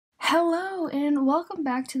Hello, and welcome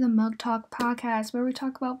back to the Mug Talk podcast, where we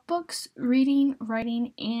talk about books, reading,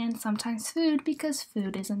 writing, and sometimes food, because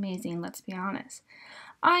food is amazing, let's be honest.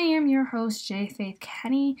 I am your host, J. Faith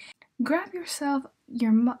Kenny. Grab yourself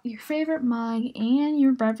your favorite mug and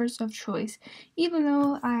your beverage of choice, even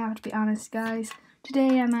though I have to be honest, guys.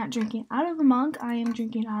 Today I'm not drinking out of a mug. I am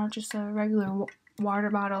drinking out of just a regular water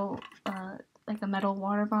bottle, like a metal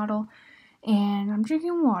water bottle, and I'm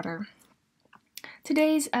drinking water.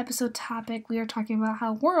 Today's episode topic, we are talking about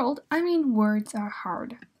how words are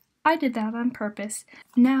hard. I did that on purpose.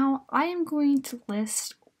 Now, I am going to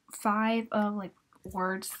list 5 of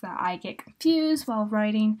words that I get confused while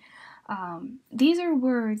writing. These are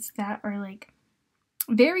words that are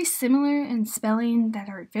very similar in spelling, that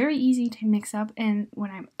are very easy to mix up, and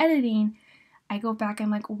when I'm editing, I go back and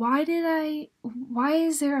I'm like, why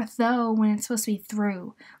is there a though when it's supposed to be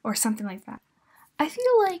through, or something like that. I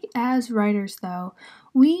feel like as writers, though,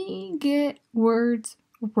 we get words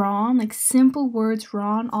wrong, simple words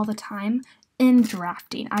wrong all the time in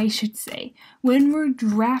drafting, I should say. When we're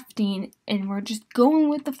drafting and we're just going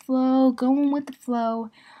with the flow,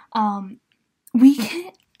 we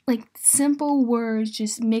get simple words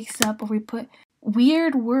just mixed up, or we put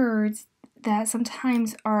weird words that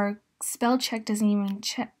sometimes our spell check doesn't even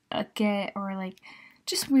get, or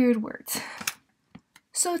just weird words.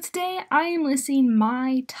 So today I am listing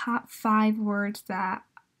my top 5 words that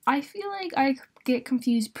I feel like I get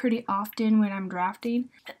confused pretty often when I'm drafting.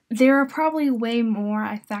 There are probably way more.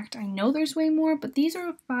 In fact, I know there's way more, but these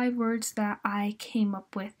are 5 words that I came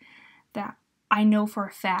up with that I know for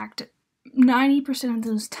a fact 90% of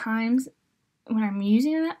those times when I'm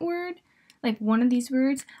using that word, one of these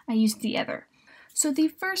words, I use the other. So the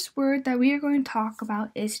first word that we are going to talk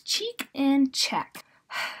about is cheek and check.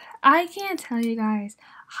 I can't tell you guys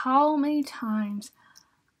how many times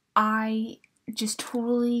I just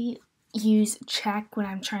totally use check when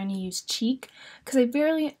I'm trying to use cheek, because I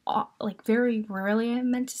very rarely, I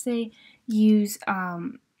meant to say, use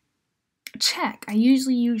check. I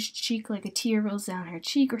usually use cheek like a tear rolls down her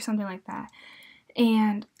cheek or something like that,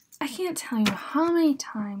 and I can't tell you how many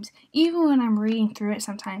times, even when I'm reading through it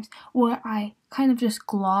sometimes, where I kind of just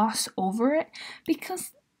gloss over it,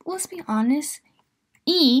 because let's be honest,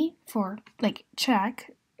 E for cheek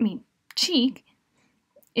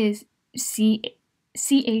is cheek,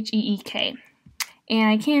 and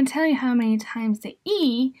I can't tell you how many times the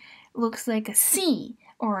E looks like a C,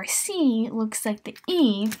 or a C looks like the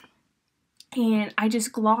E, and I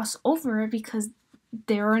just gloss over it because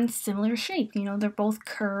they're in similar shape. They're both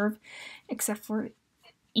curved, except for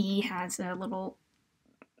E has a little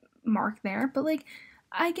mark there, but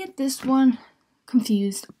I get this one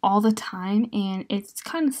confused all the time, and it's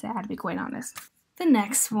kind of sad, to be quite honest. The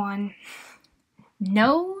next one,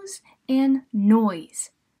 nose and noise.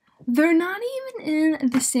 They're not even in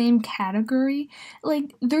the same category.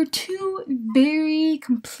 They're two very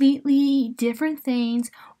completely different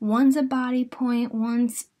things. One's a body point,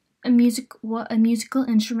 one's what a musical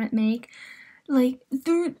instrument make.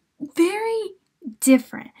 They're very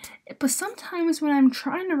different. But sometimes when I'm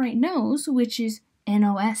trying to write nose, which is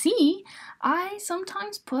N-O-S-E, I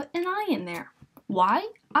sometimes put an I in there. Why?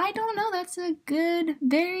 I don't know. That's a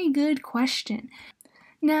very good question.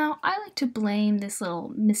 Now, I like to blame this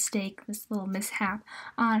little mistake, this little mishap,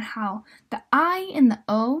 on how the I and the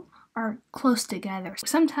O are close together.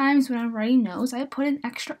 Sometimes when I'm writing nose, I put an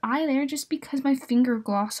extra I there just because my finger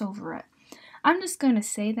gloss over it. I'm just going to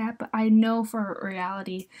say that, but I know for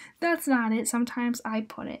reality that's not it. Sometimes I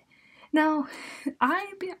put it. Now,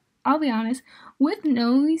 I'll be honest, with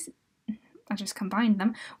nose, I just combined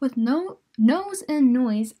them. With nose and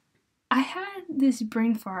noise, I had this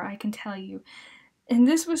brain fart, I can tell you. And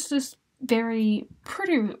this was just pretty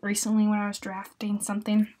recently when I was drafting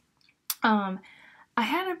something. I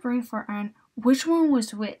had a brain fart on which one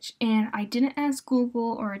was which, and I didn't ask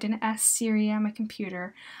Google or I didn't ask Siri on my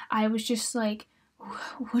computer. I was just like,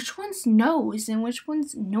 which one's nose and which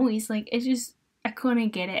one's noise? I couldn't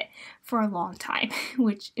get it for a long time,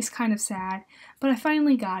 which is kind of sad, but I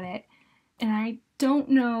finally got it, and I don't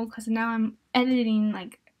know, because now I'm editing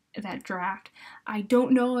that draft. I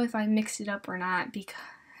don't know if I mixed it up or not,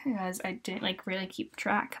 because I didn't really keep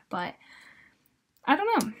track, but I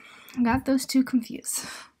don't know. I got those two confused.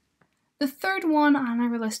 The third one on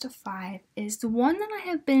our list of 5 is the one that I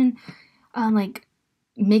have been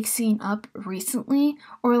mixing up recently,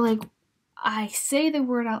 or I say the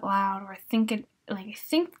word out loud, or I think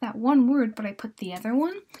that one word, but I put the other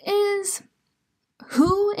one, is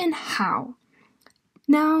who and how.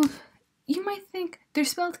 Now, you might think they're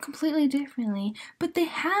spelled completely differently, but they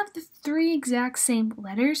have the 3 exact same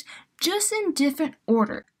letters, just in different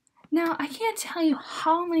order. Now, I can't tell you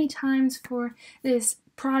how many times for this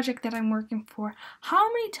project that I'm working for, how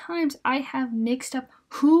many times I have mixed up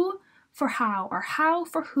who for how or how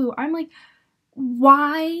for who. I'm like,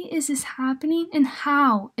 why is this happening and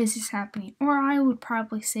how is this happening? Or I would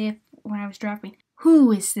probably say when I was drafting,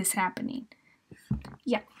 who is this happening?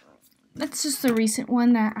 Yeah, that's just a recent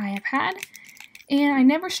one that I have had. And I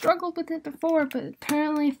never struggled with it before, but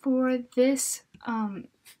apparently for this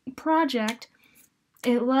project,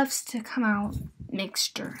 it loves to come out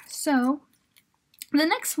mixture. So the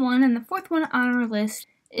next one and the fourth one on our list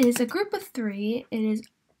is a group of three. It is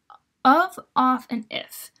of, off, and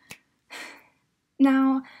if.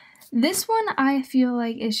 Now, this one I feel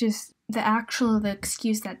like is just the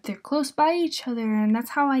excuse that they're close by each other, and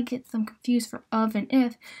that's how I get them confused for of and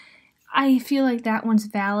if. I feel like that one's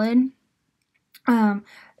valid. And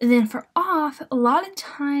then for off, a lot of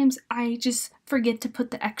times I just forget to put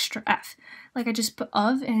the extra F. Like I just put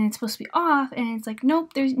of and it's supposed to be off, and it's like,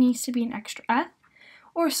 nope, there needs to be an extra F.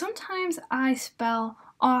 Or sometimes I spell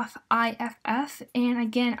off IFF, and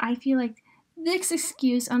again, I feel like this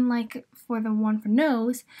excuse, unlike for the one for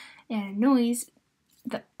nose and noise,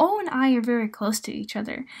 the O and I are very close to each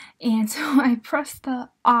other. And so I press the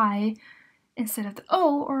I instead of the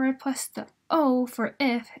O, or I press the O for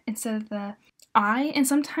if instead of the I. And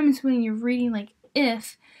sometimes when you're reading like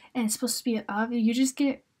if and it's supposed to be of, you just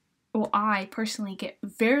get, well, I personally get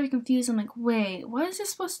very confused. I'm like, wait, what is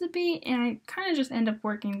this supposed to be? And I kind of just end up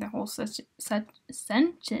working the whole sentence.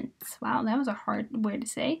 Wow, that was a hard way to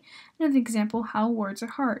say. Another example how words are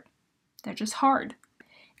hard. They're just hard.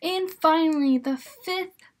 And finally, the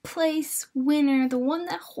fifth place winner, the one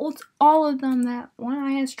that holds all of them, that one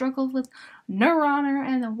I have struggled with, Neuronner,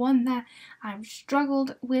 and the one that I've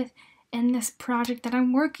struggled with in this project that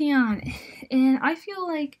I'm working on. And I feel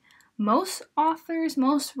like most authors,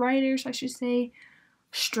 most writers, I should say,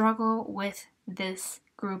 struggle with this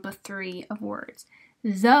group of three of words.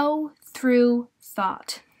 Though, through,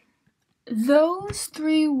 thought. Those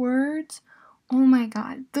three words, oh my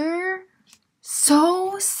god, they're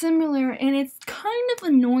so similar, and it's kind of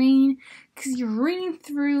annoying because you're reading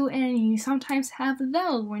through and you sometimes have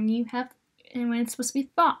though when it's supposed to be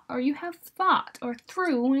thought, or you have thought or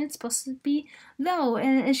through when it's supposed to be though,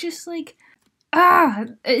 and it's just like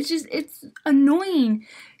it's annoying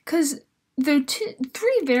because they're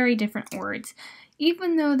three very different words,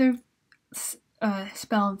 even though they're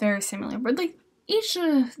spelled very similar. But like each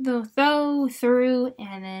of the though, through,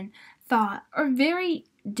 and then thought are very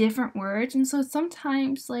different words, and so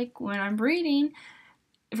sometimes like when I'm rereading,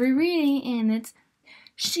 and it's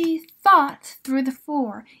she thought through the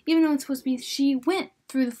floor, even though it's supposed to be she went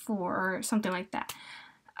through the floor or something like that.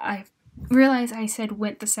 I realize I said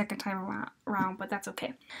went the second time around, but that's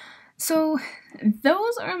okay. So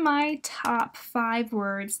those are my top 5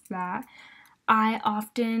 words that I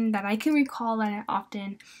can recall that I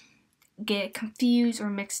often get confused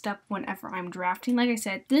or mixed up whenever I'm drafting. Like I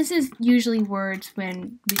said, this is usually words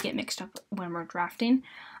when we get mixed up when we're drafting.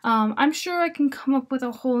 I'm sure I can come up with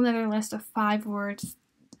a whole other list of 5 words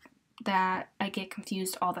that I get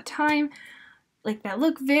confused all the time, like that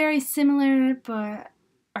look very similar but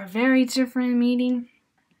are very different in meaning.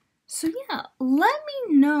 So yeah, let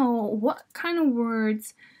me know what kind of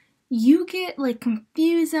words you get like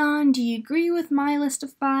confused on. Do you agree with my list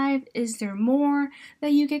of 5? Is there more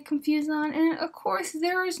that you get confused on? And of course,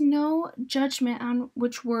 there is no judgment on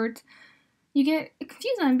which words you get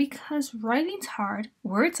confused on, because writing's hard,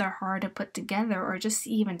 words are hard to put together or just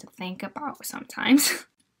even to think about sometimes.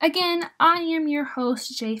 Again, I am your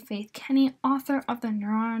host, J. Faith Kenny, author of the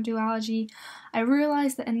Neuron Duology. I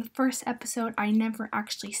realized that in the first episode, I never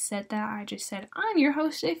actually said that. I just said, I'm your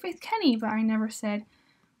host, J. Faith Kenny, but I never said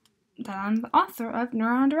that I'm the author of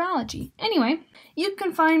Neuron Duology. Anyway, you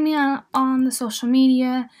can find me on the social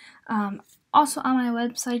media, also on my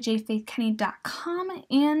website, jfaithkenny.com,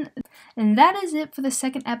 and that is it for the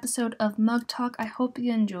second episode of Mug Talk. I hope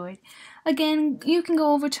you enjoyed. Again, you can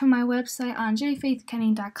go over to my website on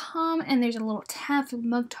jfaithkenny.com, and there's a little tab for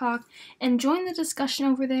Mug Talk, and join the discussion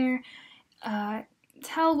over there.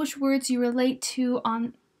 Tell which words you relate to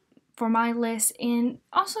for my list, and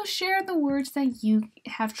also share the words that you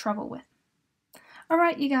have trouble with.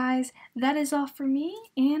 Alright, you guys, that is all for me,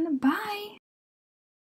 and bye!